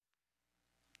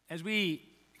As we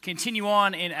continue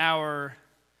on in our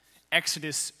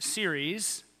Exodus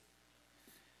series,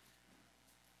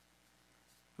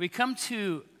 we come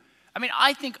to,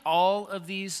 I think all of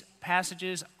these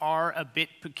passages are a bit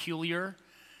peculiar,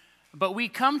 but we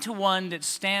come to one that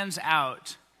stands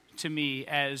out to me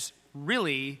as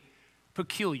really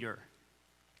peculiar.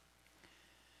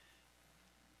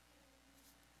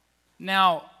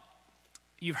 Now,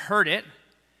 you've heard it,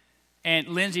 and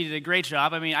Lindsay did a great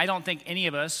job. I don't think any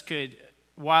of us could,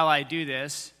 while I do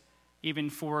this, even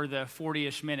for the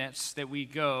 40-ish minutes that we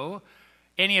go,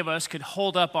 any of us could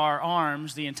hold up our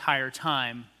arms the entire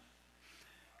time.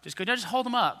 Just hold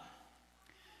them up.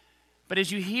 But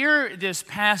as you hear this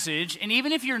passage, and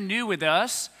even if you're new with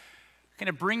us, going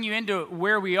to bring you into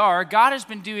where we are, God has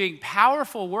been doing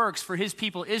powerful works for his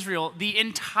people Israel the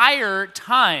entire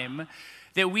time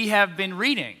that we have been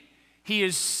reading. He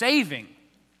is saving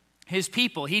his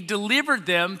people. He delivered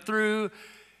them through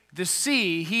the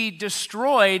sea. He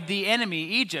destroyed the enemy,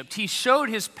 Egypt. He showed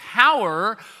his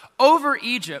power over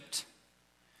Egypt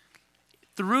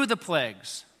through the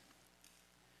plagues.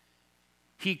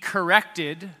 He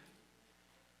corrected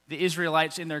the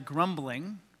Israelites in their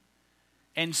grumbling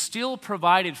and still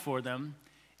provided for them,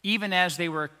 even as they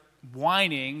were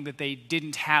whining that they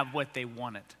didn't have what they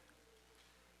wanted.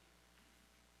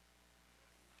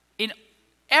 In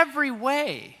every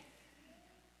way,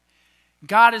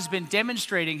 God has been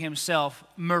demonstrating himself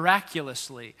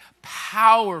miraculously,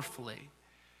 powerfully,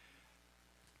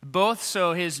 both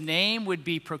so his name would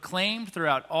be proclaimed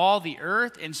throughout all the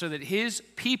earth and so that his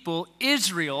people,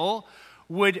 Israel,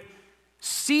 would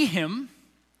see him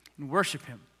and worship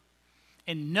him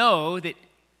and know that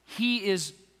he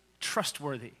is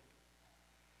trustworthy.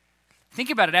 Think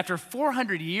about it. After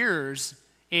 400 years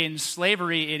in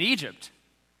slavery in Egypt,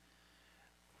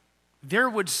 there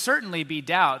would certainly be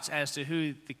doubts as to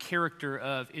who the character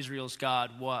of Israel's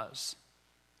God was.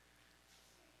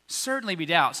 Certainly be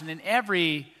doubts. And in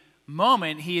every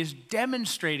moment, he is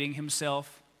demonstrating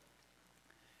himself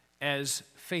as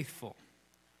faithful.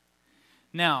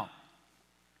 Now,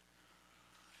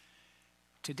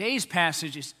 today's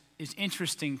passage is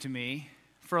interesting to me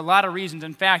for a lot of reasons.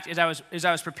 In fact, as I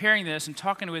was preparing this and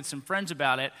talking with some friends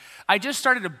about it, I just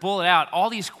started to bullet out all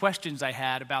these questions I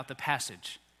had about the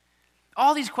passage.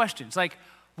 All these questions, like,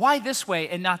 why this way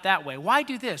and not that way? Why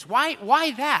do this? Why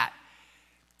that?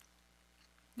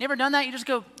 Never done that? You just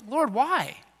go, Lord,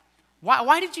 why?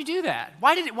 Why did you do that?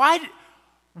 Why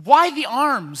the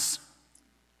arms?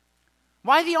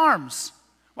 Why the arms?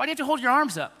 Why do you have to hold your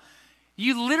arms up?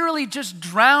 You literally just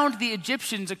drowned the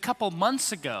Egyptians a couple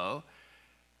months ago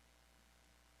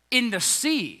in the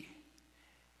sea.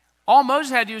 All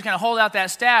Moses had to do was kind of hold out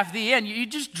that staff at the end. You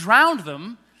just drowned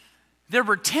them. There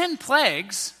were 10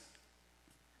 plagues.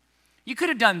 You could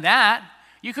have done that.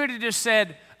 You could have just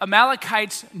said,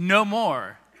 Amalekites no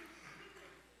more.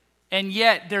 And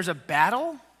yet there's a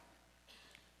battle.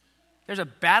 There's a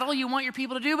battle you want your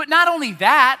people to do. But not only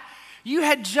that, you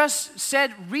had just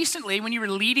said recently when you were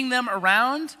leading them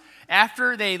around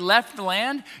after they left the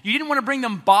land, you didn't want to bring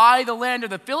them by the land of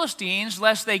the Philistines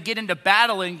lest they get into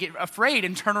battle and get afraid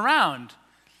and turn around.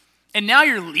 And now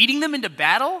you're leading them into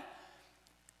battle?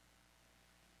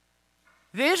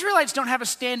 The Israelites don't have a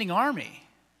standing army.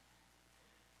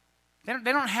 They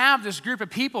don't have this group of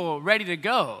people ready to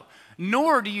go.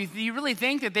 Nor do you really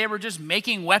think that they were just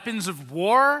making weapons of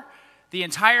war the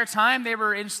entire time they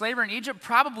were in slavery in Egypt?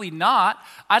 Probably not.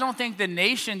 I don't think the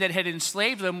nation that had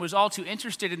enslaved them was all too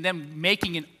interested in them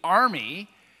making an army.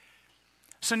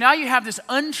 So now you have this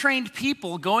untrained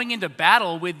people going into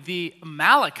battle with the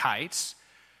Amalekites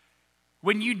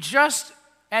when you just,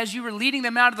 as you were leading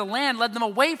them out of the land, led them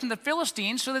away from the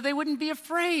Philistines so that they wouldn't be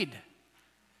afraid.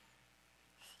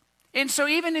 And so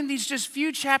even in these just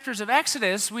few chapters of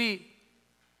Exodus, we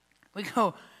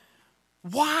go,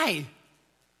 why?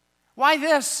 Why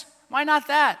this? Why not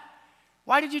that?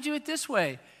 Why did you do it this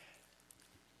way?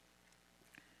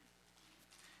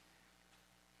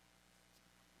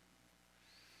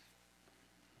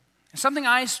 Something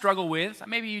I struggle with,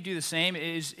 maybe you do the same,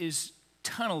 is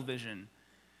tunnel vision.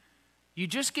 You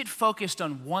just get focused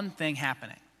on one thing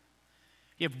happening.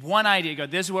 You have one idea. You go,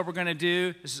 this is what we're going to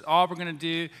do. This is all we're going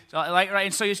to do. Right?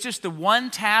 And so it's just the one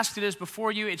task that is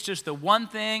before you. It's just the one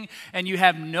thing, and you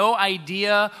have no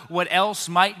idea what else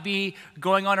might be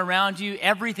going on around you,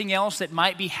 everything else that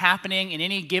might be happening in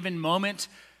any given moment.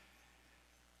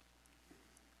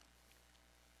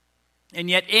 And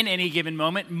yet, in any given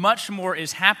moment, much more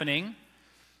is happening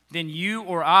than you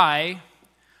or I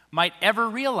might ever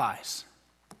realize.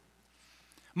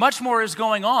 Much more is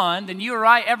going on than you or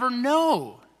I ever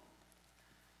know.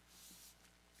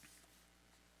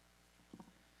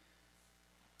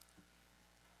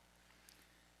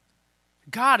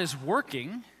 God is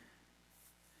working.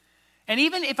 And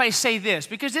even if I say this,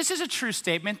 because this is a true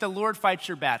statement, the Lord fights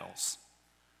your battles.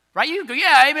 Right? You go,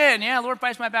 yeah, amen. Yeah, Lord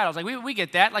fights my battles. Like, we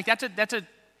get that. Like, it's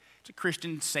a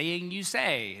Christian saying you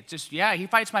say. It's just, yeah, he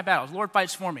fights my battles. Lord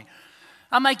fights for me.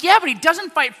 I'm like, yeah, but he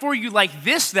doesn't fight for you like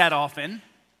this that often,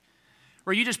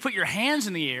 where you just put your hands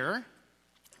in the air.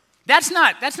 That's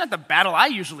not the battle I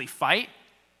usually fight.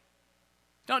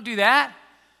 Don't do that.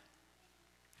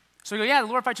 So we go, yeah, the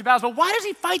Lord fights your battles. But why does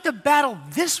he fight the battle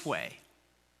this way?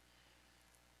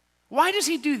 Why does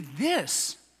he do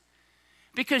this?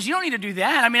 Because you don't need to do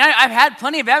that. I mean, I've had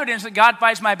plenty of evidence that God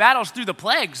fights my battles through the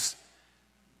plagues,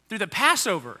 through the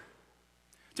Passover,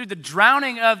 through the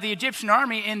drowning of the Egyptian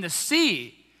army in the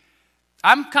sea.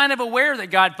 I'm kind of aware that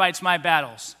God fights my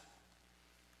battles.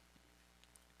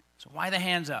 So why the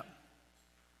hands up?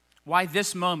 Why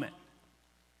this moment?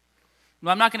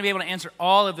 Well, I'm not going to be able to answer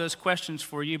all of those questions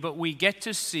for you, but we get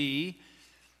to see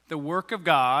the work of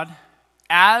God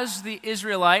as the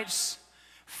Israelites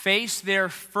face their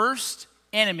first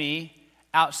enemy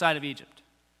outside of Egypt.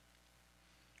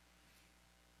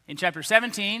 In chapter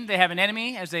 17, they have an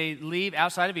enemy as they leave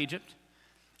outside of Egypt.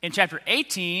 In chapter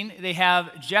 18, they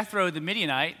have Jethro the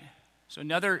Midianite. So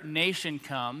another nation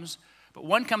comes, but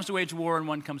one comes to wage war and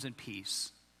one comes in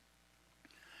peace.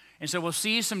 And so we'll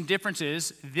see some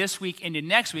differences this week into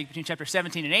next week between chapter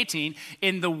 17 and 18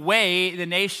 in the way the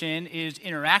nation is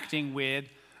interacting with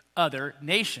other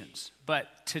nations. But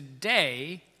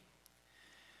today,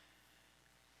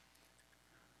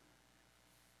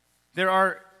 there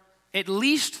are at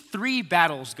least 3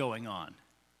 battles going on.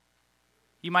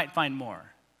 You might find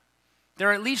more. There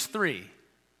are at least 3.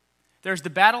 There's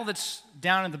the battle that's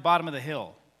down at the bottom of the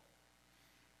hill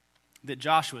that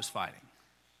Joshua's fighting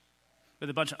with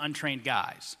a bunch of untrained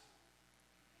guys.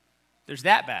 There's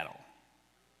that battle.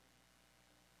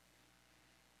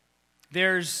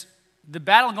 There's the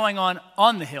battle going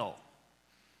on the hill,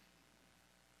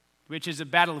 which is a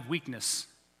battle of weakness.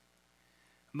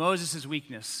 Moses'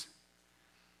 weakness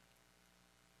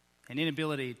and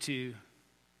inability to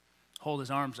hold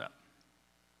his arms up.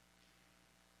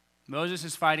 Moses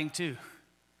is fighting too.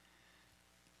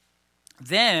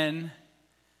 Then,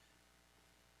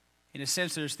 in a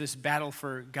sense, there's this battle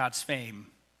for God's fame,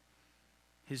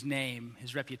 his name,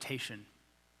 his reputation.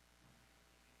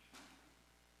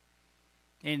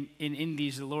 And in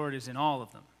these, the Lord is in all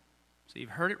of them. So you've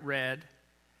heard it read.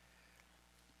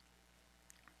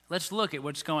 Let's look at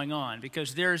what's going on,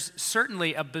 because there's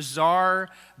certainly a bizarre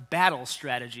battle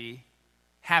strategy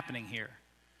happening here.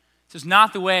 This is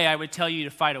not the way I would tell you to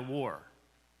fight a war.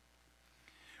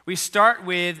 We start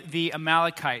with the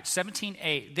Amalekites,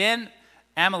 17:8. Then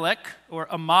Amalek, or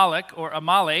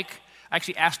Amalek, I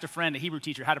actually asked a friend, a Hebrew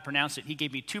teacher, how to pronounce it. He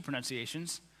gave me 2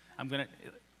 pronunciations.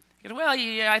 Well,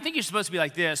 yeah, I think you're supposed to be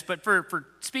like this, but for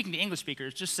speaking to English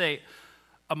speakers, just say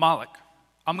Amalek.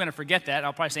 I'm going to forget that.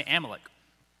 I'll probably say Amalek.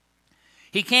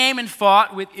 He came and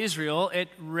fought with Israel at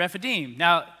Rephidim.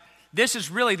 Now, this is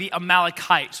really the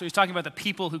Amalekites. So he's talking about the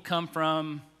people who come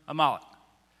from Amalek.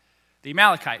 The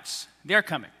Amalekites, they're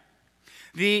coming.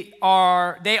 They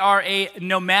are a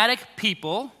nomadic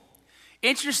people.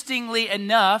 Interestingly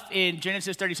enough, in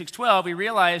Genesis 36:12, we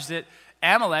realize that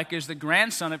Amalek is the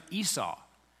grandson of Esau.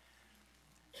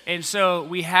 And so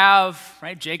we have,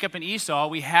 right, Jacob and Esau.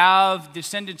 We have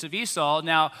descendants of Esau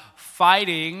now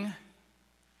fighting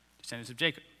descendants of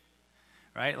Jacob,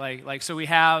 right? Like so we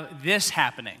have this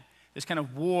happening, this kind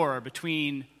of war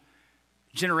between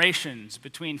generations,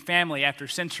 between family after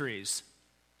centuries.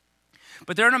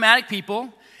 But they're a nomadic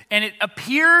people, and it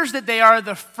appears that they are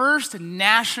the first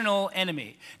national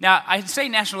enemy. Now, I say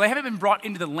national, they haven't been brought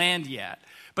into the land yet,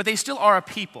 but they still are a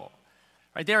people.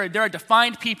 Right? They're a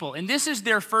defined people, and this is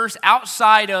their first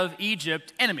outside of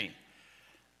Egypt enemy.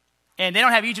 And they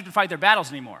don't have Egypt to fight their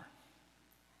battles anymore.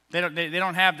 They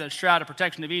don't have the shroud of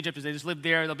protection of Egypt as they just live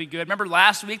there, they'll be good. Remember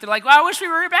last week, they're like, well, I wish we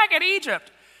were back in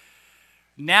Egypt.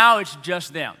 Now it's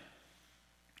just them.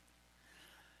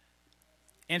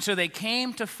 And so they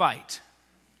came to fight.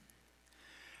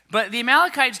 But the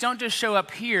Amalekites don't just show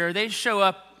up here, they show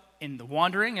up in the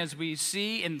wandering, as we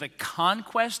see, in the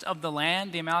conquest of the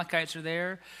land. The Amalekites are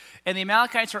there. And the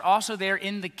Amalekites are also there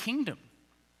in the kingdom.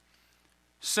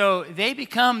 So they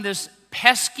become this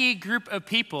pesky group of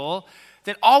people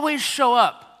that always show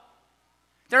up.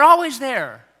 They're always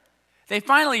there. They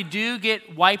finally do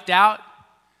get wiped out,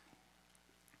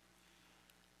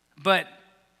 but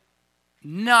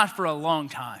not for a long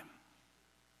time.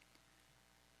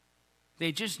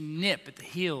 They just nip at the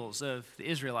heels of the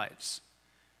Israelites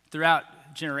throughout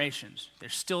generations. They're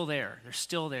still there. They're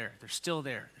still there. They're still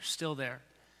there. They're still there.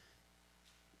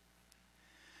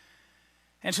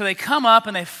 And so they come up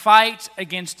and they fight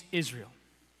against Israel.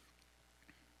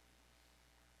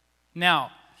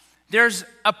 Now, there's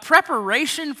a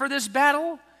preparation for this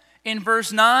battle in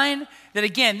verse 9 that,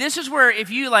 again, this is where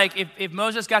if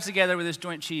Moses got together with his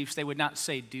joint chiefs, they would not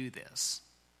say, do this.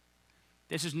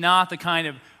 This is not the kind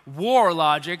of war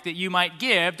logic that you might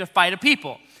give to fight a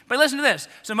people. But listen to this.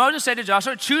 So Moses said to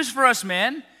Joshua, choose for us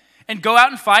men and go out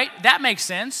and fight. That makes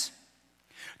sense.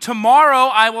 Tomorrow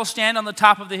I will stand on the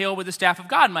top of the hill with the staff of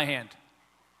God in my hand.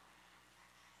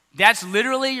 That's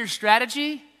literally your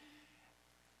strategy.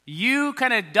 You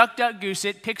kind of duck, goose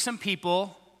it, pick some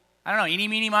people. I don't know, eeny,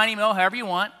 meeny, miny, mo, however you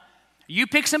want. You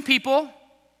pick some people.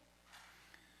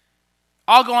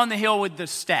 I'll go on the hill with the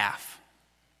staff.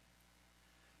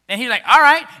 And he's like, all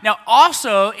right. Now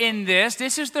also in this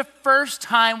is the first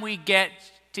time we get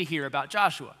to hear about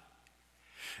Joshua.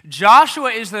 Joshua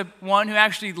is the one who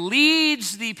actually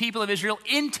leads the people of Israel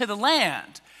into the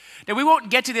land. Now, we won't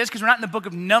get to this because we're not in the book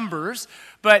of Numbers,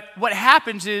 but what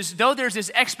happens is, though there's this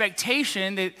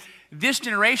expectation that this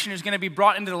generation is going to be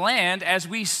brought into the land, as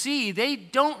we see, they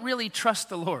don't really trust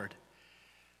the Lord.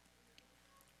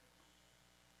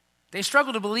 They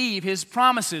struggle to believe his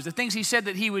promises, the things he said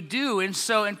that he would do. And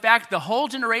so, in fact, the whole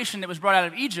generation that was brought out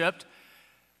of Egypt,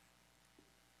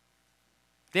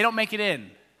 they don't make it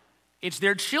in. It's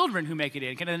their children who make it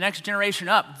in. Kind of the next generation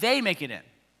up, they make it in.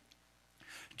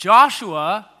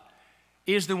 Joshua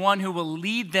is the one who will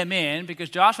lead them in because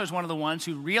Joshua is one of the ones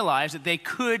who realized that they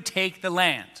could take the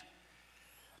land.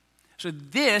 So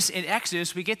this, in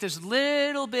Exodus, we get this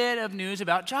little bit of news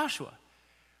about Joshua,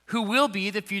 who will be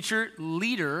the future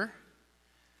leader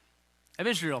of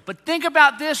Israel. But think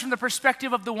about this from the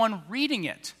perspective of the one reading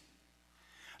it.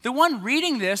 The one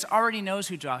reading this already knows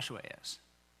who Joshua is.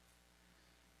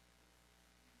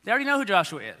 They already know who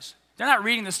Joshua is. They're not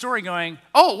reading the story going,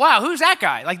 oh, wow, who's that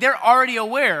guy? Like, they're already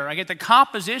aware. I get the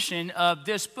composition of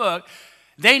this book.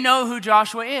 They know who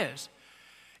Joshua is.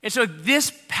 And so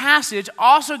this passage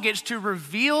also gets to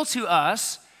reveal to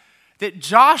us that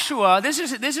Joshua, this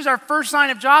is our first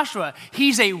sign of Joshua.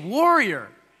 He's a warrior.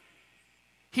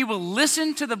 He will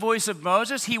listen to the voice of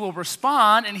Moses. He will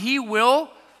respond, and he will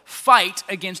fight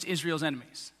against Israel's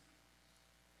enemies.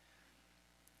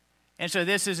 And so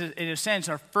this is, in a sense,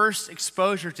 our first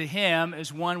exposure to him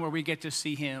is one where we get to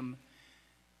see him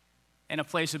in a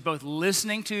place of both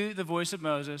listening to the voice of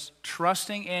Moses,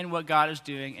 trusting in what God is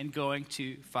doing, and going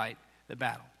to fight the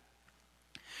battle.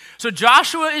 So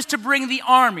Joshua is to bring the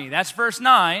army. That's verse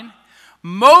 9.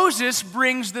 Moses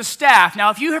brings the staff. Now,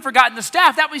 if you have forgotten the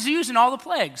staff, that was used in all the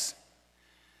plagues.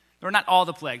 Or not all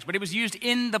the plagues, but it was used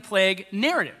in the plague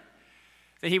narrative.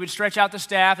 That he would stretch out the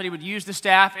staff, that he would use the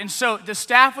staff. And so the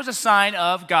staff was a sign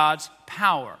of God's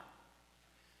power.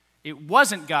 It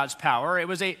wasn't God's power. It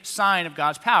was a sign of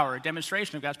God's power, a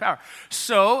demonstration of God's power.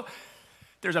 So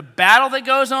there's a battle that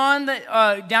goes on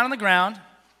down on the ground,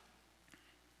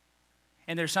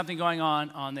 and there's something going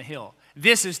on the hill.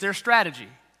 This is their strategy.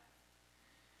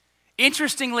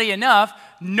 Interestingly enough,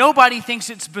 nobody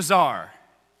thinks it's bizarre.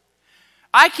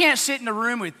 I can't sit in a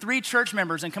room with 3 church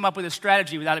members and come up with a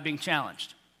strategy without it being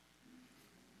challenged.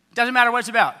 It doesn't matter what it's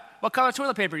about. What color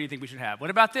toilet paper do you think we should have? What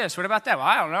about this? What about that? Well,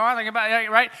 I don't know. I think about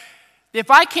it, right? If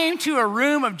I came to a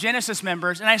room of Genesis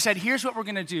members and I said, here's what we're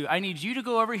going to do. I need you to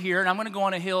go over here, and I'm going to go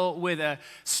on a hill with a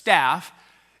staff,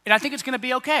 and I think it's going to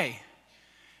be okay.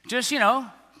 Just,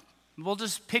 we'll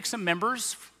just pick some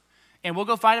members, and we'll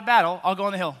go fight a battle. I'll go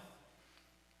on the hill.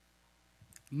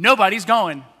 Nobody's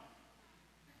going.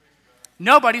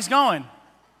 Nobody's going.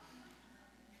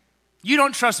 You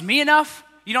don't trust me enough.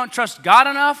 You don't trust God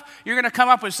enough. You're going to come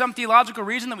up with some theological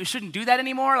reason that we shouldn't do that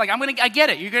anymore. Like, I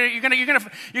get it. You're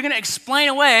going to explain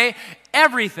away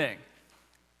everything.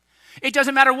 It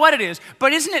doesn't matter what it is.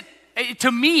 But isn't it,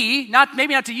 to me,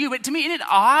 maybe not to you, but to me, isn't it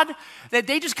odd that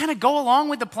they just kind of go along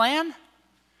with the plan?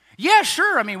 Yeah,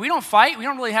 sure. I mean, we don't fight. We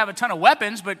don't really have a ton of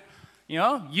weapons, but you,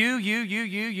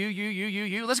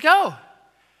 let's go.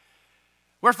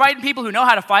 We're fighting people who know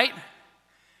how to fight.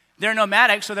 They're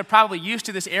nomadic, so they're probably used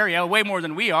to this area way more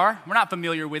than we are. We're not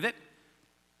familiar with it.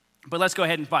 But let's go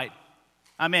ahead and fight.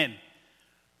 I'm in.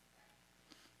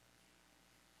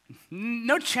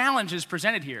 No challenge is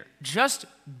presented here. Just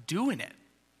doing it.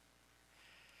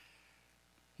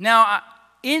 Now,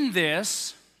 in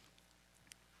this,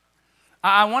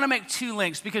 I want to make 2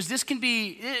 links because this can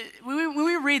be, when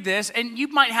we read this, and you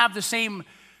might have the same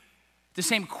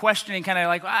questioning, kind of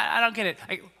like, I don't get it.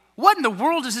 Like, what in the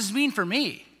world does this mean for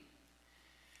me?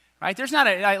 Right? There's not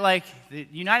the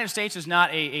United States is not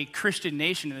a Christian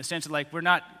nation in the sense of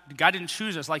God didn't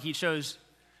choose us like he chose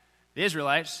the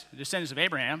Israelites, the descendants of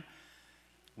Abraham.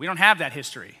 We don't have that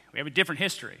history. We have a different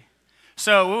history.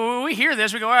 So when we hear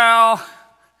this, we go, well,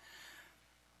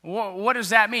 what does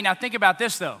that mean? Now think about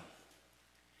this, though.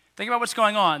 Think about what's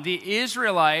going on. The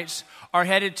Israelites are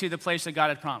headed to the place that God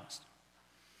had promised.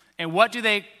 And what do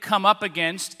they come up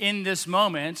against in this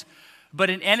moment but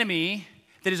an enemy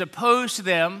that is opposed to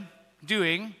them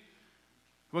doing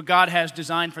what God has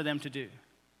designed for them to do?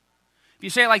 If you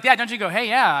say it like that, don't you go, hey,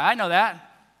 yeah, I know that.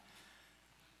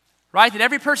 Right? That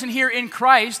every person here in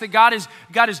Christ that God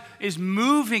is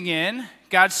moving in,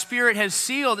 God's Spirit has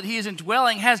sealed, that He is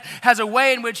indwelling, has a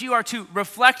way in which you are to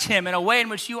reflect Him, and a way in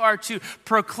which you are to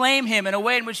proclaim Him, and a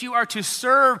way in which you are to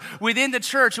serve within the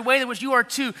church, a way in which you are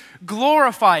to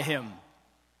glorify Him.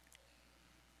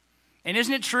 And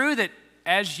isn't it true that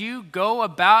as you go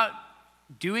about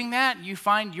doing that, you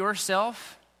find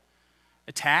yourself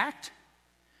attacked?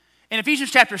 In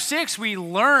Ephesians chapter 6, we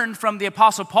learn from the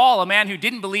Apostle Paul, a man who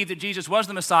didn't believe that Jesus was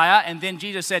the Messiah, and then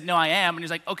Jesus said, no, I am. And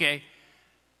he's like, okay,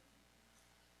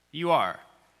 you are.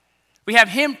 We have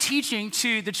him teaching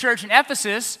to the church in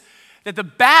Ephesus that the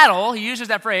battle, he uses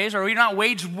that phrase, or we do not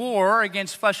wage war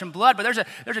against flesh and blood, but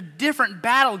there's a different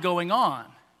battle going on.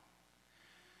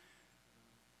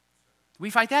 We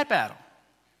fight that battle.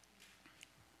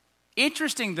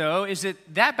 Interesting, though, is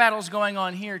that battle's going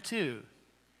on here, too.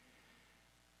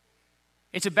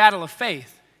 It's a battle of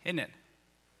faith, isn't it?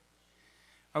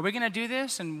 Are we going to do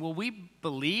this, and will we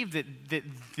believe that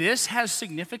this has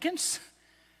significance?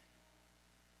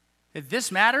 That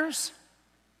this matters?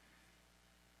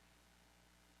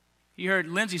 You heard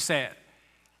Lindsay say it.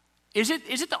 Is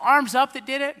it the arms up that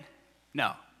did it?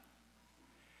 No.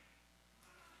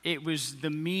 It was the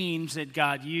means that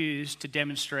God used to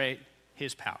demonstrate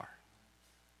His power.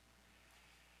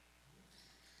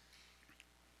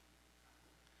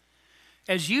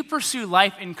 As you pursue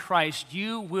life in Christ,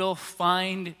 you will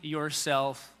find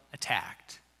yourself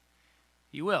attacked.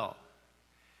 You will.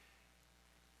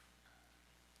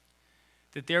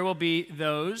 That there will be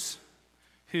those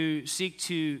who seek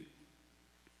to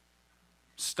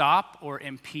stop or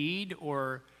impede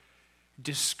or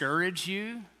discourage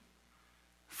you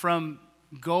from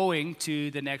going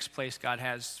to the next place God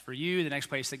has for you, the next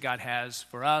place that God has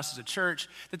for us as a church,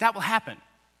 that will happen.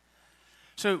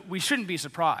 So we shouldn't be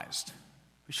surprised.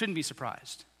 We shouldn't be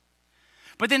surprised.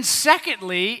 But then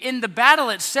secondly, in the battle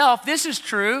itself, this is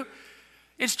true.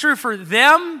 It's true for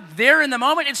them there in the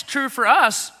moment. It's true for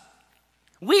us.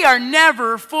 We are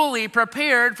never fully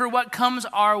prepared for what comes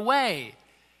our way.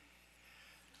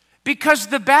 Because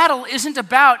the battle isn't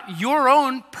about your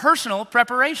own personal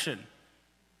preparation.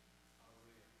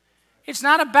 It's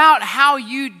not about how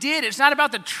you did. It's not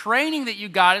about the training that you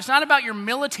got. It's not about your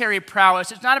military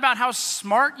prowess. It's not about how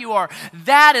smart you are.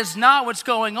 That is not what's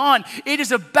going on. It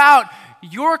is about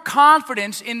your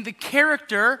confidence in the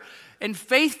character and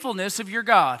faithfulness of your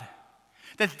God.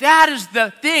 That is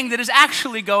the thing that is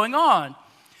actually going on.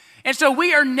 And so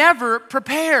we are never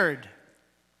prepared.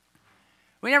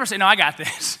 We never say, no, I got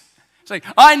this. It's like,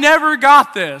 I never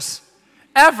got this.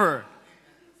 Ever.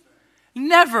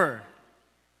 Never.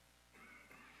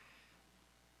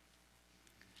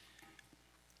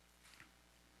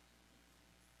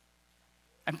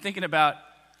 I'm thinking about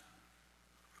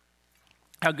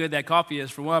how good that coffee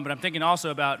is, for one, but I'm thinking also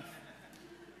about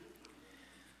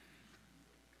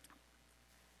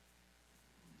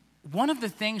one of the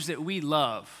things that we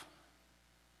love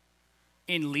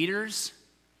in leaders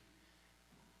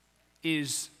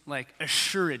is like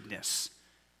assuredness.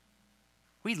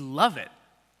 We love it.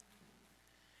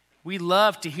 We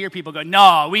love to hear people go,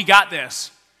 no, we got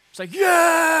this. It's like,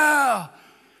 yeah!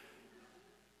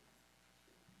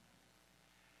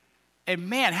 And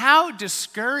man, how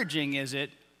discouraging is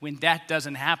it when that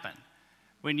doesn't happen?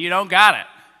 When you don't got it?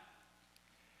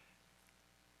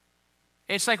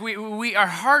 It's like our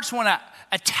hearts want to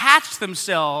attach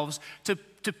themselves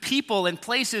to people and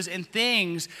places and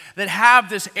things that have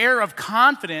this air of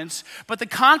confidence, but the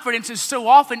confidence is so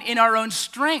often in our own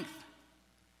strength,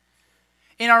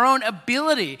 in our own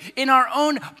ability, in our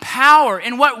own power,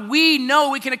 in what we know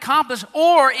we can accomplish,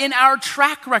 or in our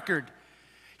track record.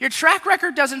 Your track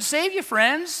record doesn't save you,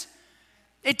 friends.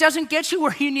 It doesn't get you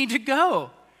where you need to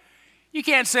go. You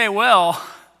can't say, well,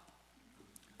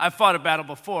 I've fought a battle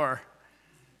before,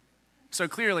 so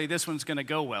clearly this one's going to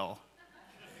go well.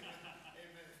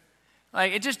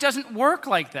 Like, it just doesn't work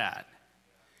like that.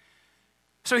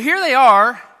 So here they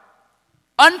are,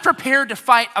 unprepared to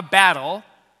fight a battle.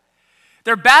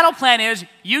 Their battle plan is,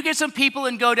 you get some people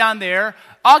and go down there,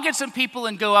 I'll get some people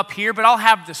and go up here, but I'll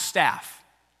have the staff.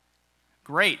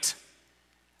 Great.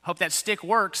 Hope that stick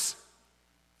works.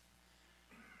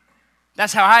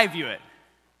 That's how I view it.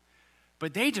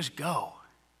 But they just go.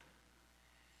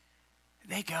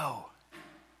 They go.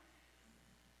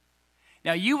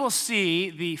 Now, you will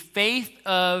see the faith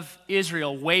of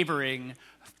Israel wavering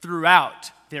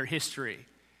throughout their history.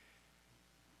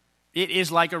 It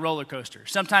is like a roller coaster.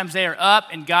 Sometimes they are up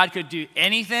and God could do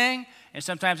anything, and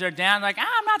sometimes they're down like,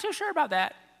 I'm not too sure about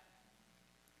that.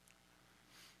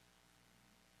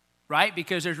 Right?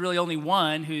 Because there's really only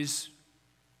one who's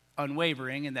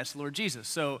unwavering, and that's the Lord Jesus.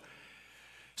 So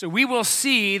we will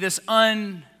see this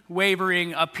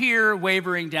unwavering up here,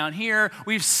 wavering down here.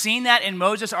 We've seen that in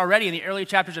Moses already in the early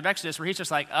chapters of Exodus, where he's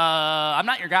just like, I'm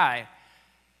not your guy.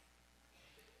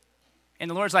 And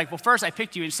the Lord's like, well, first I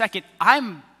picked you, and second,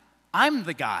 I'm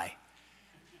the guy.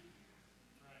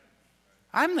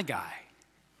 I'm the guy.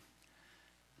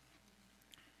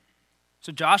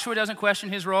 So Joshua doesn't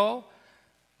question his role.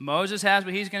 Moses has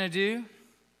what he's going to do.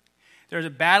 There's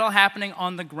a battle happening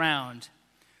on the ground.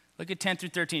 Look at 10 through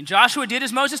 13. Joshua did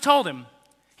as Moses told him.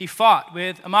 He fought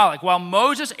with Amalek, while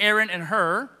Moses, Aaron, and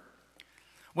Hur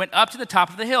went up to the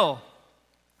top of the hill.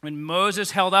 When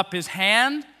Moses held up his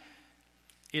hand,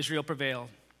 Israel prevailed.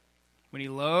 When he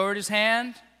lowered his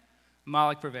hand,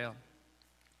 Amalek prevailed.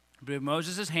 But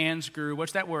Moses' hands grew,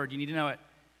 what's that word? You need to know it.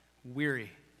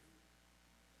 Weary.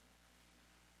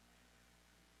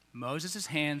 Moses'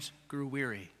 hands grew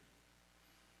weary.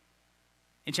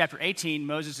 In chapter 18,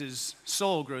 Moses'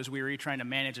 soul grows weary trying to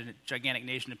manage a gigantic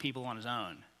nation of people on his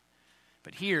own.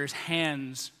 But here, his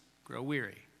hands grow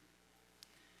weary.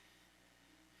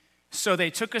 So they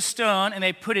took a stone and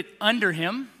they put it under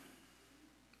him.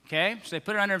 Okay? So they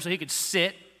put it under him so he could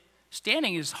sit.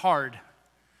 Standing is hard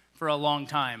for a long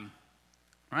time.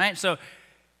 All right? So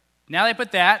now they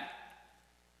put that.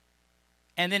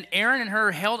 And then Aaron and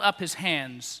Hur held up his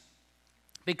hands,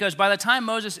 because by the time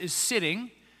Moses is sitting,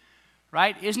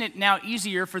 right, isn't it now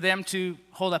easier for them to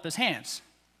hold up his hands?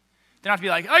 They don't have to be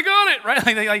like, I got it,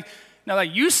 right?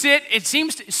 Like you sit. It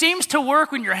seems to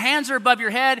work when your hands are above your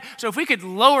head. So if we could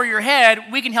lower your head,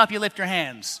 we can help you lift your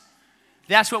hands.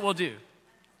 That's what we'll do.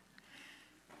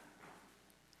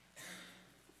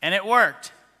 And it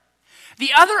worked. The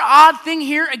other odd thing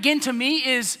here, again, to me,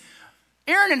 is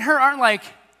Aaron and Hur aren't like,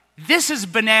 this is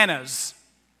bananas.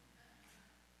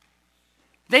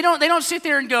 They don't sit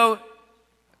there and go,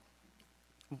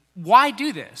 why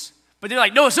do this? But they're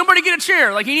like, no, somebody get a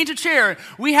chair. Like, he needs a chair.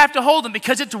 We have to hold him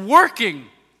because it's working.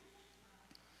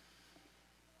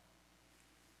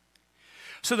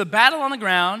 So the battle on the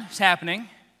ground is happening.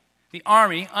 The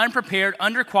army, unprepared,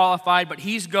 underqualified, but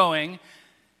he's going.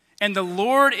 And the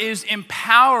Lord is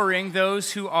empowering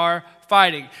those who are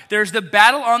fighting. There's the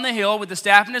battle on the hill with the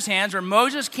staff in his hands where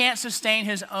Moses can't sustain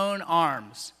his own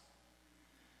arms.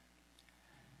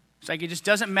 It's like it just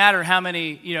doesn't matter how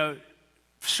many,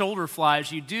 shoulder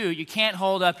flies you do. You can't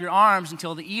hold up your arms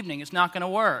until the evening. It's not going to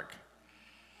work.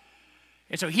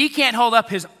 And so he can't hold up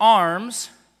his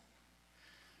arms,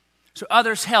 so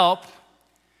others help.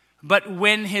 But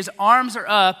when his arms are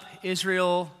up,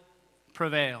 Israel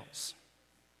prevails.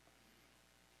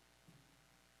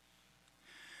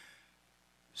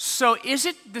 So is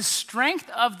it the strength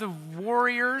of the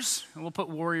warriors? And we'll put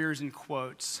warriors in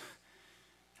quotes.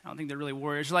 I don't think they're really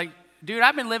warriors. Like, dude,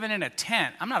 I've been living in a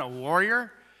tent. I'm not a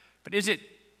warrior. But is it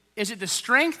the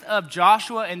strength of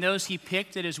Joshua and those he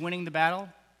picked that is winning the battle?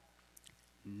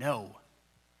 No.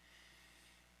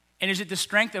 And is it the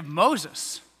strength of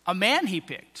Moses, a man he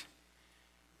picked,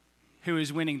 who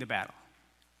is winning the battle?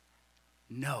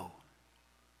 No.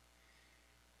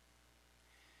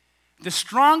 The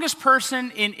strongest person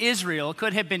in Israel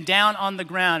could have been down on the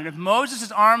ground. And if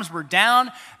Moses' arms were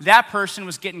down, that person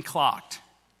was getting clocked.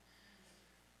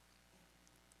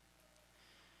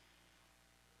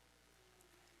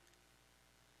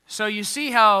 So you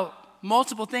see how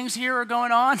multiple things here are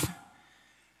going on?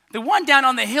 The one down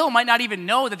on the hill might not even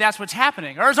know that that's what's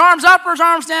happening. Or his arms up or his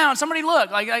arms down. Somebody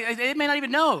look. They may not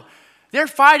even know. They're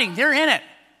fighting. They're in it.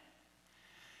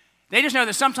 They just know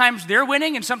that sometimes they're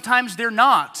winning and sometimes they're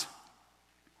not.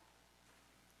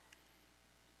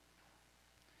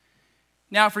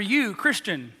 Now, for you,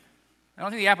 Christian, I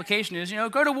don't think the application is,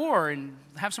 go to war and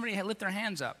have somebody lift their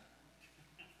hands up.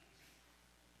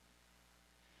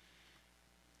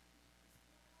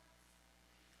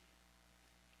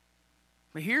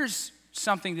 But here's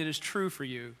something that is true for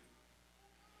you.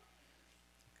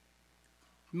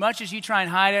 Much as you try and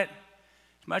hide it,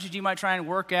 as much as you might try and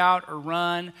work out or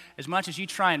run, as much as you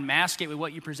try and mask it with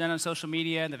what you present on social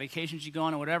media and the vacations you go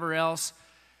on and whatever else,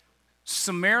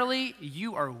 summarily,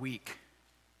 you are weak.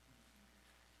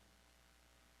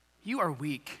 You are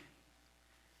weak.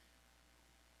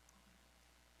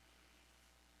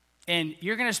 And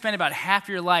you're going to spend about half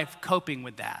your life coping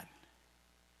with that.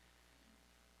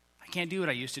 I can't do what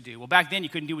I used to do. Well, back then you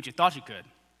couldn't do what you thought you could.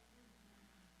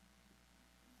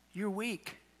 You're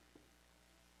weak.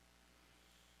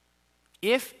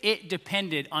 If it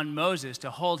depended on Moses to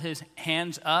hold his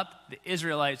hands up, the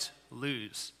Israelites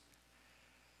lose.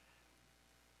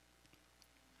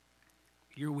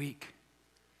 You're weak.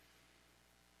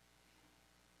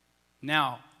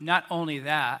 Now, not only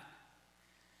that,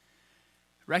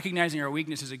 recognizing our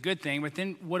weakness is a good thing, but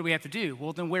then what do we have to do?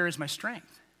 Well, then where is my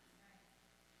strength?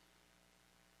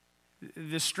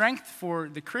 The strength for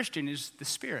the Christian is the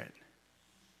Spirit.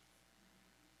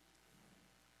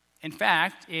 In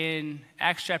fact, in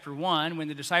Acts chapter 1, when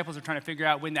the disciples are trying to figure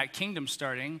out when that kingdom's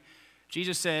starting,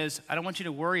 Jesus says, I don't want you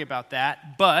to worry about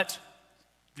that, but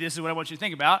this is what I want you to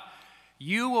think about.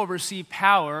 You will receive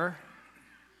power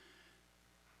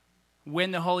when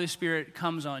the Holy Spirit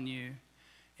comes on you,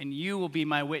 and you will be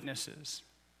my witnesses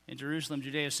in Jerusalem,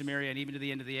 Judea, Samaria, and even to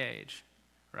the end of the age,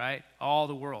 right? All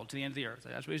the world, to the end of the earth.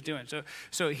 That's what he's doing.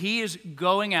 So he is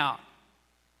going out.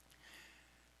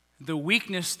 The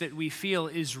weakness that we feel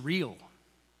is real.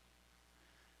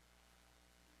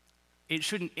 It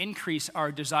shouldn't increase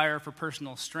our desire for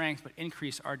personal strength, but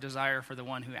increase our desire for the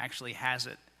one who actually has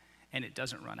it, and it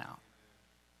doesn't run out.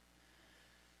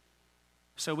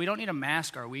 So we don't need to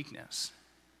mask our weakness,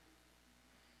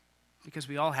 because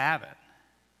we all have it.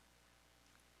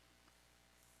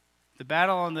 The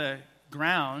battle on the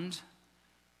ground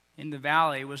in the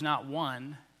valley was not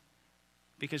won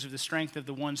because of the strength of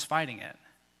the ones fighting it.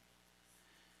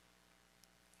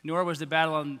 Nor was the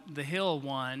battle on the hill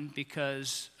won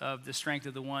because of the strength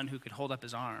of the one who could hold up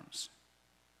his arms.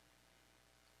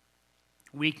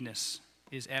 Weakness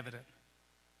is evident.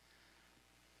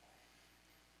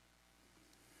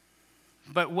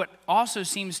 But what also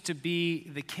seems to be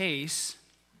the case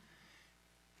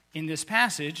in this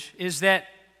passage is that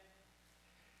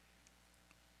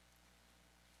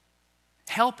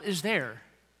help is there.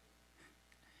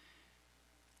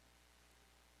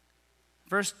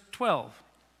 Verse 12.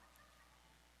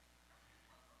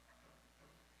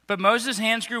 But Moses'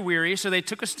 hands grew weary, so they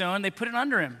took a stone, they put it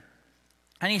under him.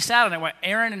 And he sat on it while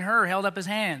Aaron and Hur held up his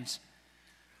hands.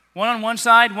 One on one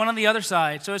side, one on the other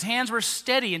side. So his hands were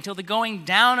steady until the going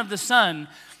down of the sun.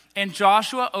 And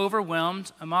Joshua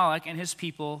overwhelmed Amalek and his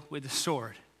people with the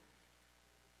sword.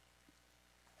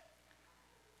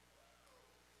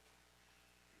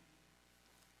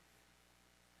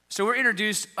 So we're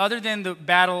introduced, other than the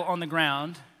battle on the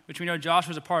ground, which we know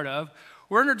Joshua was a part of,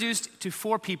 we're introduced to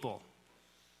 4 people.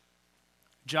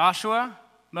 Joshua,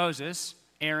 Moses,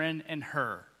 Aaron, and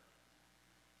Hur.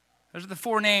 Those are the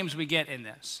 4 names we get in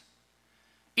this.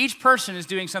 Each person is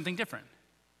doing something different.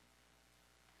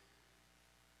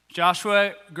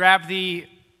 Joshua grabbed the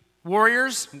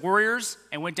warriors,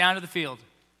 and went down to the field.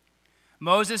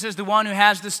 Moses is the one who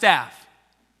has the staff.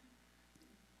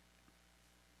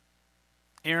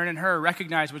 Aaron and Hur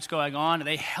recognize what's going on, and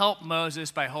they help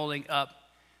Moses by holding up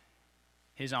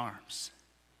his arms.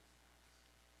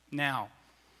 Now,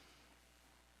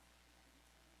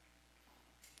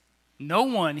 no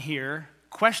one here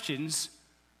questions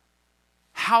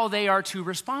how they are to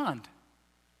respond.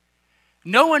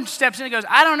 No one steps in and goes,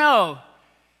 I don't know.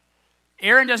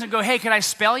 Aaron doesn't go, hey, can I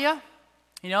spell you?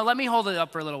 Let me hold it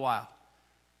up for a little while.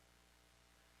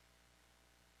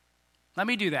 Let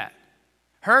me do that.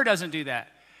 Hur doesn't do that.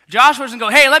 Joshua doesn't go,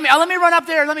 hey, let me run up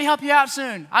there. Let me help you out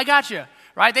soon. I got you.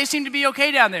 Right? They seem to be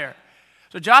okay down there.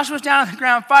 So Joshua's down on the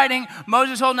ground fighting.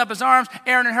 Moses holding up his arms.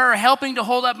 Aaron and Hur helping to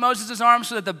hold up Moses' arms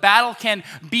so that the battle can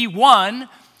be won.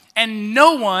 And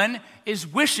no one is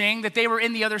wishing that they were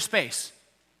in the other space.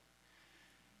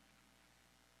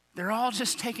 They're all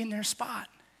just taking their spot.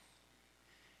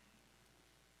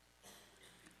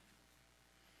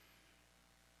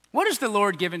 What has the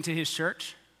Lord given to his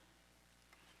church?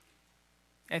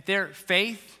 At their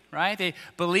faith, right? They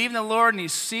believe in the Lord and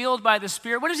he's sealed by the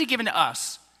Spirit. What has he given to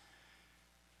us?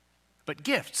 But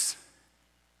gifts.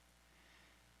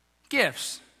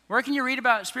 Gifts. Where can you read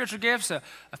about spiritual gifts?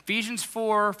 Ephesians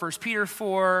 4, 1 Peter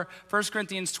 4, 1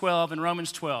 Corinthians 12, and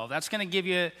Romans 12. That's going to give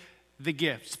you the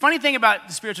gifts. The funny thing about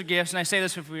the spiritual gifts, and I say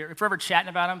this if we're ever chatting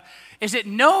about them, is that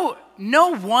no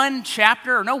one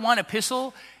chapter or no one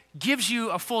epistle gives you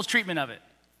a full treatment of it.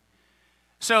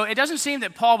 So it doesn't seem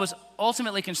that Paul was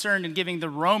ultimately concerned in giving the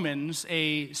Romans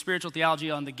a spiritual theology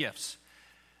on the gifts.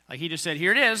 Like he just said,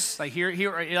 here it is. But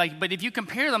if you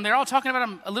compare them, they're all talking about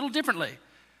them a little differently.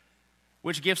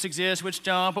 Which gifts exist, which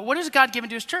don't. But what has God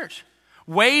given to his church?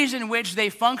 Ways in which they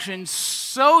function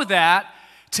so that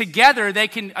together they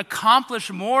can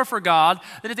accomplish more for God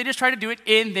than if they just try to do it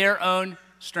in their own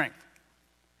strength.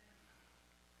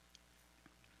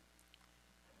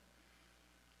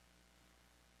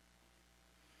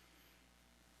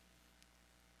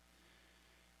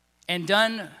 And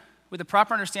done with a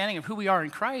proper understanding of who we are in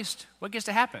Christ, what gets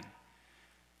to happen?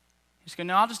 He's going,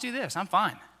 no, I'll just do this. I'm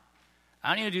fine. I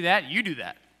don't need to do that. You do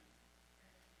that.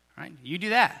 Right? You do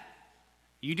that.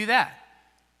 You do that.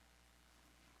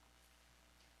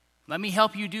 Let me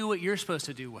help you do what you're supposed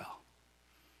to do well.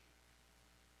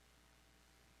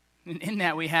 And in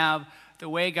that we have the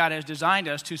way God has designed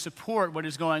us to support what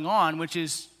is going on, which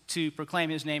is to proclaim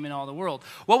his name in all the world.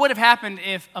 What would have happened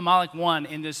if Amalek won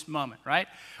in this moment, right?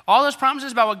 All those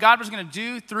promises about what God was going to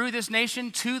do through this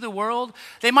nation to the world,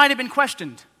 they might have been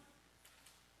questioned.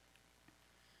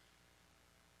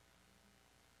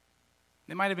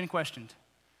 They might have been questioned.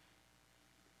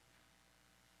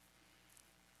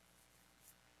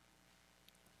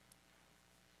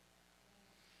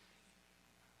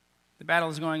 The battle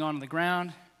is going on the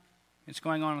ground. It's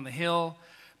going on the hill.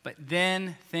 But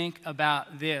then think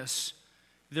about this.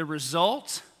 The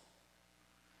result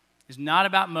is not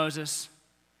about Moses.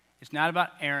 It's not about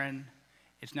Aaron.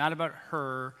 It's not about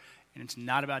Hur. And it's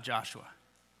not about Joshua.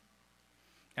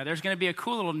 Now, there's going to be a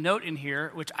cool little note in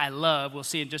here, which I love. We'll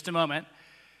see in just a moment.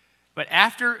 But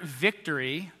after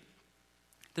victory,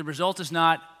 the result is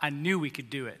not, I knew we could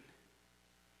do it.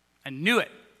 I knew it.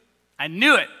 I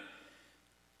knew it.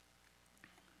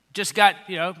 Just got,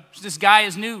 this guy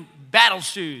his new battle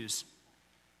shoes.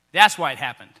 That's why it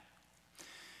happened.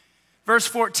 Verse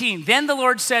 14, then the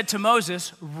Lord said to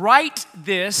Moses, write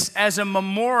this as a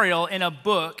memorial in a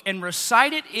book and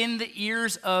recite it in the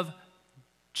ears of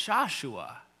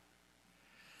Joshua,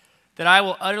 that I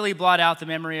will utterly blot out the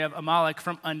memory of Amalek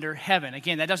from under heaven.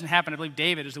 Again, that doesn't happen. I believe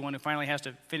David is the one who finally has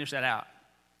to finish that out.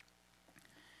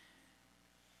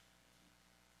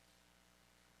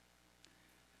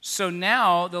 So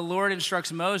now the Lord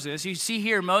instructs Moses. You see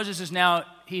here, Moses is now,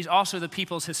 he's also the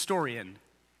people's historian.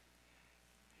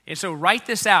 And so write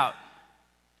this out.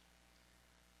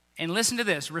 And listen to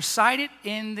this. Recite it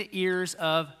in the ears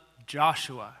of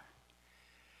Joshua.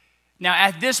 Now,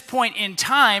 at this point in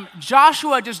time,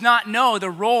 Joshua does not know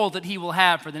the role that he will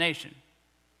have for the nation.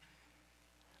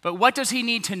 But what does he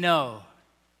need to know?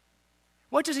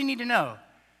 What does he need to know?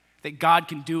 That God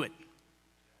can do it.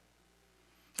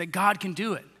 That God can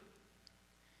do it.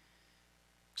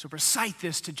 So recite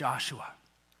this to Joshua.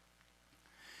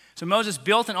 So Moses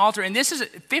built an altar, and this is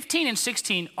 15 and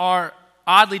 16 are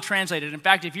oddly translated. In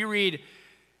fact, if you read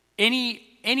any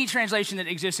translation that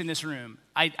exists in this room,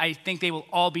 I think they will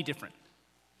all be different.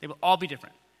 They will all be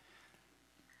different.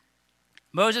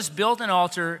 Moses built an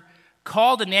altar,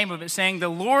 called the name of it, saying, the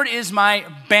Lord is my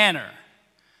banner.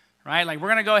 Right? Like, we're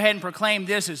going to go ahead and proclaim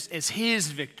this as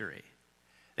his victory.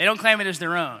 They don't claim it as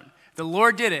their own. The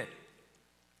Lord did it.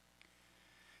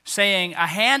 Saying, a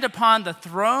hand upon the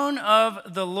throne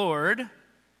of the Lord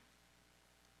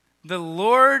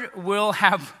will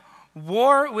have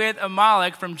war with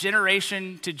Amalek from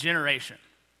generation to generation.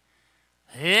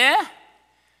 Yeah?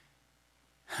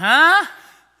 Huh?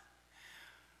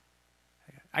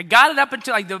 I got it up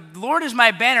until, the Lord is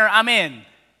my banner, I'm in.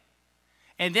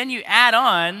 And then you add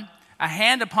on, a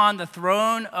hand upon the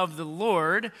throne of the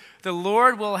Lord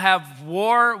will have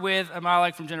war with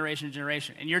Amalek from generation to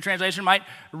generation. And your translation might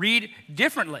read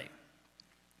differently,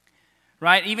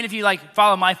 right? Even if you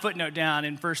follow my footnote down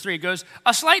in verse 3, it goes,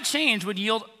 a slight change would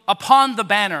yield upon the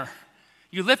banner.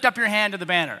 You lift up your hand to the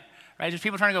banner, right? There's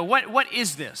people trying to go, what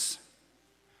is this?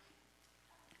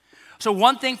 So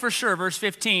one thing for sure, verse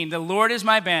 15, the Lord is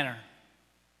my banner.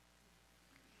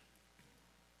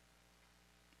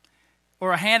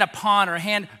 Or a hand upon, or a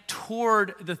hand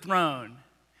toward the throne.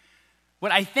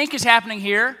 What I think is happening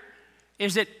here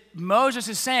is that Moses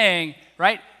is saying,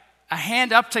 right, a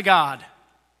hand up to God.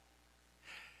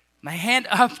 My hand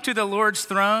up to the Lord's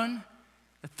throne,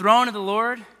 the throne of the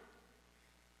Lord. Well,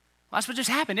 that's what just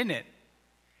happened, isn't it?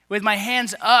 With my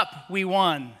hands up, we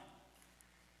won.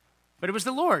 But it was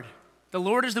the Lord. The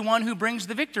Lord is the one who brings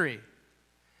the victory.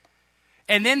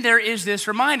 And then there is this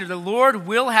reminder, the Lord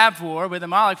will have war with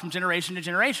Amalek from generation to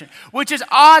generation, which is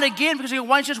odd again because he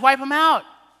wants to just wipe them out.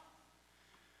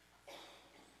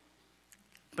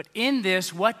 But in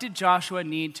this, what did Joshua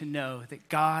need to know? That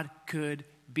God could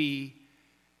be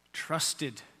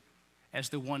trusted as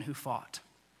the one who fought.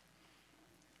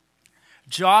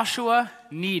 Joshua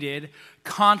needed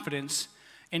confidence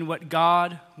in what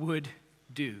God would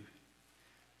do.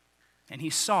 And he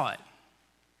saw it.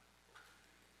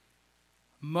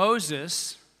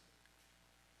 Moses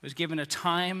was given a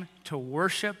time to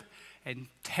worship and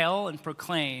tell and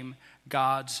proclaim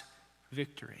God's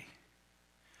victory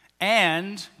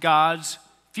and God's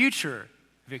future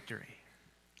victory.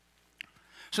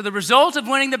 So the result of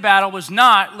winning the battle was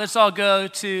not, let's all go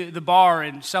to the bar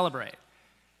and celebrate.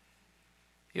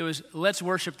 It was, let's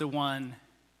worship the one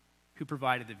who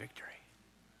provided the victory.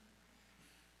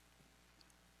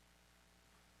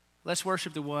 Let's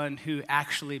worship the one who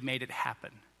actually made it happen.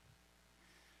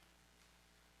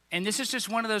 And this is just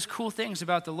one of those cool things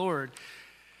about the Lord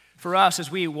for us as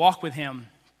we walk with him,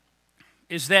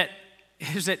 is that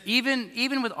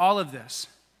even with all of this,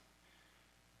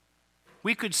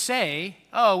 we could say,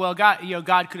 oh, well,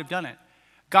 God could have done it.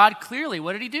 God clearly,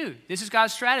 what did he do? This is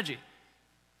God's strategy.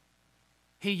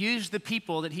 He used the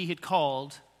people that he had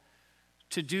called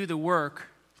to do the work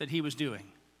that he was doing.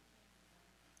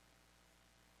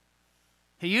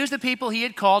 He used the people he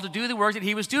had called to do the work that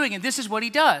he was doing, and this is what he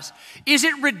does. Is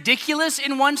it ridiculous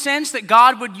in one sense that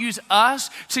God would use us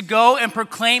to go and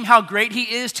proclaim how great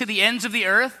he is to the ends of the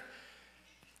earth?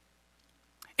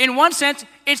 In one sense,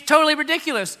 it's totally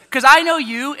ridiculous, because I know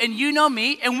you and you know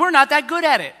me, and we're not that good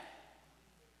at it.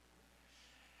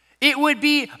 It would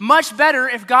be much better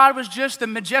if God was just the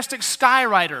majestic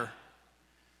skywriter.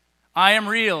 I am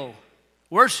real.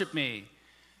 Worship me.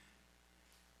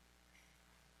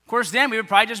 Of course, then we would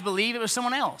probably just believe it was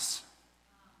someone else.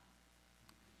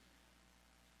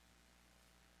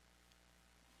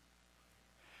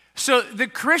 So the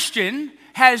Christian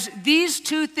has these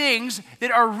two things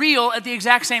that are real at the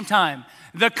exact same time.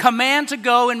 The command to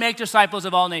go and make disciples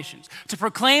of all nations, to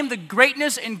proclaim the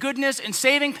greatness and goodness and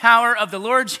saving power of the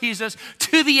Lord Jesus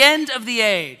to the end of the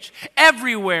age.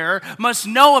 Everywhere must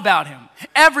know about him.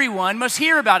 Everyone must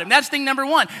hear about him. That's thing number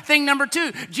one. Thing number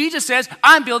two, Jesus says,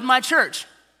 I'm building my church.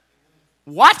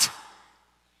 What?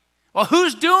 Well,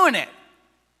 who's doing it?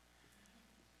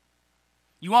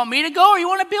 You want me to go or you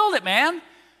want to build it, man?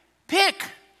 Pick.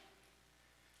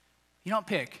 You don't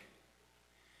pick.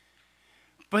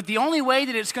 But the only way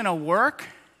that it's going to work,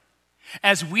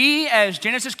 as we as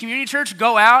Genesis Community Church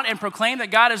go out and proclaim that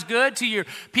God is good to your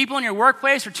people in your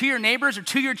workplace or to your neighbors or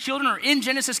to your children or in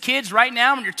Genesis Kids right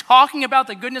now when you're talking about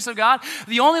the goodness of God,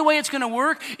 the only way it's going to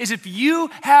work is if you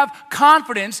have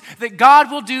confidence that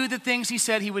God will do the things he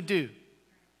said he would do.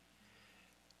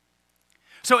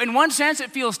 So in one sense,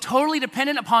 it feels totally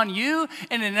dependent upon you,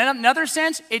 and in another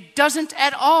sense, it doesn't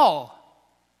at all.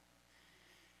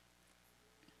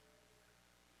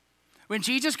 When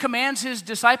Jesus commands his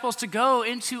disciples to go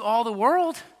into all the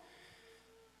world,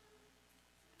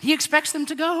 he expects them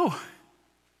to go.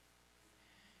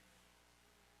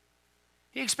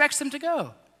 He expects them to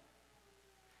go.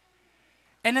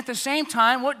 And at the same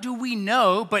time, what do we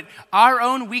know but our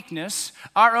own weakness,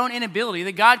 our own inability,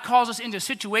 that God calls us into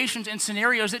situations and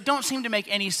scenarios that don't seem to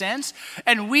make any sense,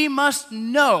 and we must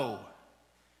know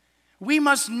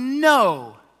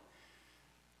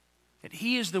that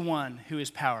he is the one who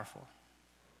is powerful.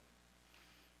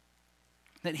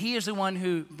 That he is the one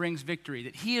who brings victory,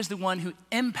 that he is the one who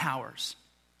empowers,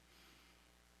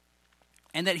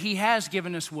 and that he has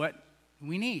given us what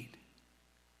we need.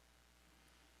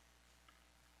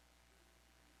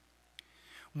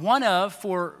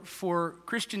 For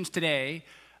Christians today,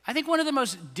 I think one of the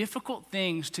most difficult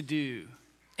things to do,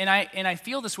 and I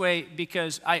feel this way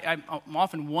because I'm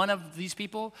often one of these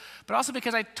people, but also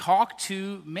because I talk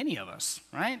to many of us,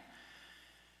 right?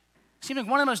 It seems like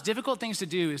one of the most difficult things to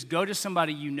do is go to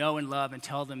somebody you know and love and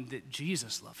tell them that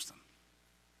Jesus loves them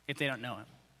if they don't know him.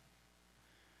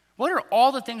 What are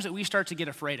all the things that we start to get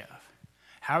afraid of?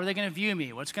 How are they going to view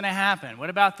me? What's going to happen?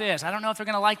 What about this? I don't know if they're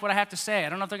going to like what I have to say. I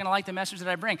don't know if they're going to like the message that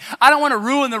I bring. I don't want to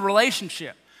ruin the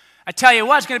relationship. I tell you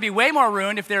what, it's going to be way more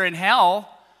ruined if they're in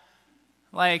hell.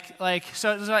 So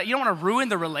you don't want to ruin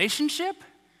the relationship?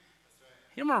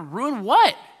 You don't want to ruin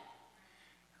what?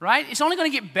 Right? It's only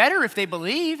going to get better if they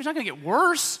believe. It's not going to get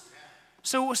worse.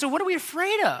 So what are we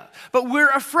afraid of? But we're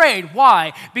afraid.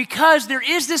 Why? Because there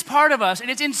is this part of us,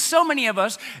 and it's in so many of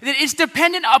us, that it's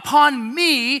dependent upon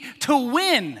me to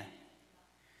win.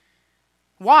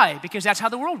 Why? Because that's how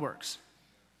the world works.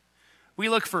 We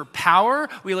look for power,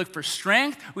 we look for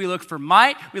strength, we look for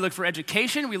might, we look for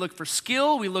education, we look for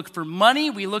skill, we look for money,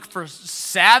 we look for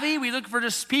savvy, we look for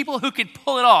just people who can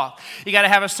pull it off. You got to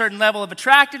have a certain level of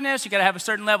attractiveness, you got to have a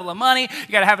certain level of money, you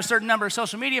got to have a certain number of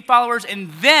social media followers,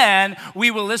 and then we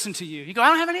will listen to you. You go, I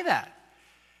don't have any of that.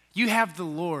 You have the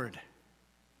Lord.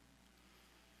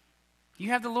 You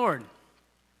have the Lord.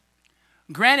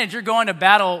 Granted, you're going to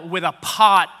battle with a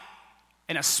pot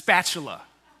and a spatula.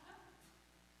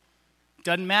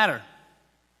 Doesn't matter.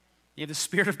 You have the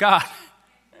Spirit of God.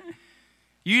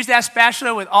 Use that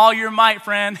spatula with all your might,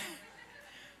 friend.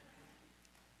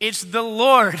 It's the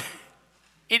Lord.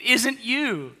 It isn't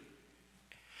you.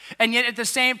 And yet at the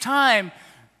same time,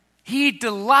 he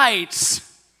delights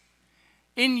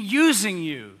in using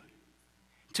you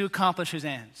to accomplish his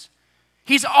ends.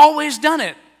 He's always done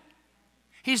it.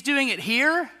 He's doing it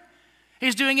here.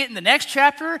 He's doing it in the next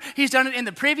chapter. He's done it in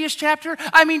the previous chapter.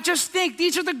 I mean, just think,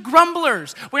 these are the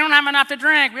grumblers. We don't have enough to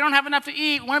drink. We don't have enough to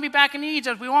eat. We want to be back in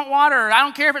Egypt. We want water. I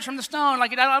don't care if it's from the stone.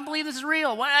 Like, I don't believe this is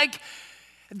real.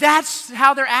 That's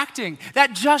how they're acting.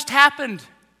 That just happened.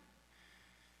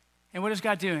 And what is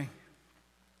God doing?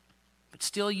 But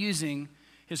still using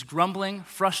his grumbling,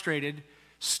 frustrated,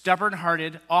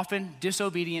 stubborn-hearted, often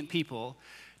disobedient people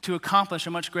to accomplish a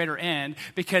much greater end,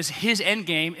 because his end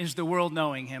game is the world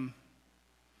knowing him.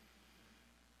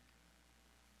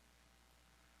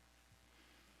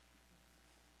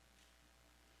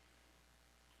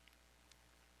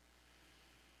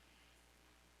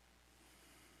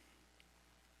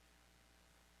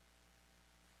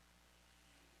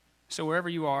 So wherever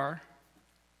you are,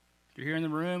 if you're here in the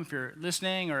room, if you're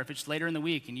listening, or if it's later in the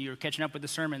week and you're catching up with the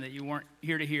sermon that you weren't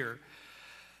here to hear,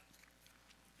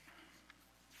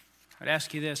 I'd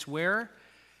ask you this: where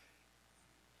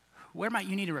might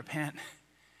you need to repent?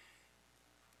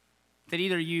 That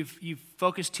either you've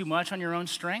focused too much on your own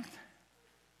strength,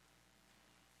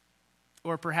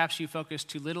 or perhaps you focused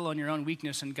too little on your own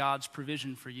weakness and God's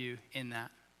provision for you in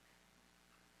that.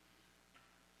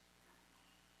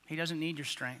 He doesn't need your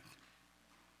strength.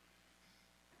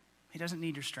 He doesn't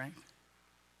need your strength.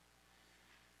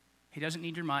 He doesn't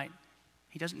need your might.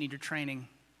 He doesn't need your training.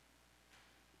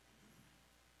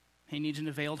 He needs an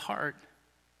availed heart.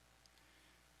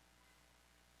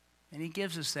 And he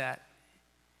gives us that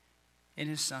in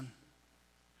his Son.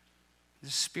 The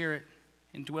Spirit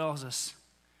indwells us.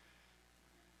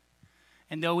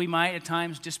 And though we might at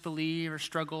times disbelieve or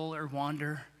struggle or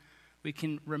wander, we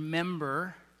can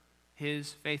remember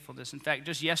his faithfulness. In fact,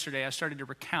 just yesterday I started to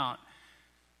recount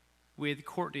with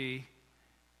Courtney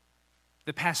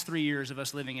the past 3 years of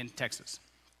us living in Texas,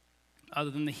 other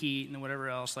than the heat and whatever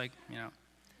else, I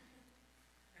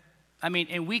mean,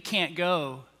 and we can't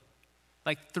go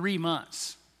 3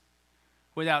 months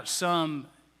without some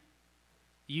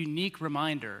unique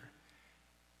reminder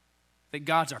that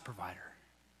God's our provider.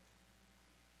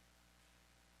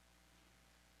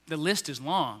 The list is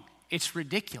long. It's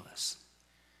ridiculous.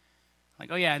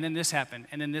 Oh yeah, and then this happened,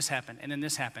 and then this happened, and then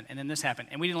this happened, and then this happened.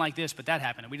 And we didn't like this, but that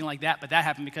happened. And we didn't like that, but that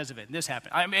happened because of it. And this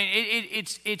happened. I mean,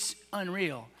 it's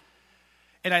unreal.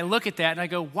 And I look at that and I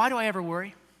go, why do I ever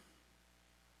worry?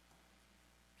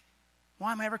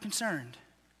 Why am I ever concerned?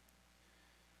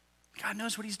 God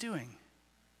knows what he's doing.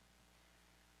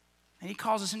 And he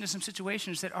calls us into some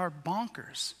situations that are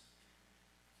bonkers.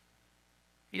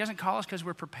 He doesn't call us because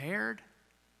we're prepared.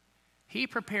 He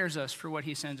prepares us for what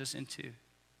he sends us into.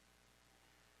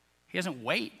 He doesn't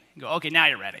wait and go, okay, now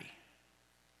you're ready.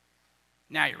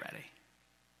 Now you're ready.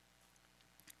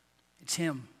 It's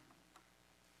him.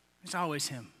 It's always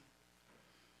him.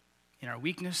 In our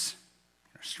weakness,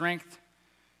 in our strength,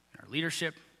 in our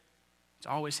leadership, it's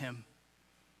always him.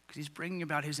 Because he's bringing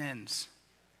about his ends.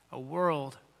 A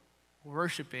world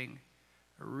worshiping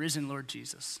a risen Lord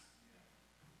Jesus.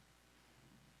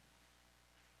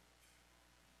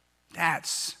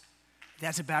 That's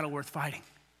a battle worth fighting.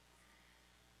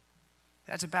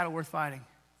 That's a battle worth fighting.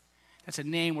 That's a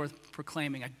name worth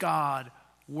proclaiming, a God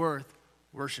worth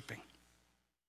worshiping.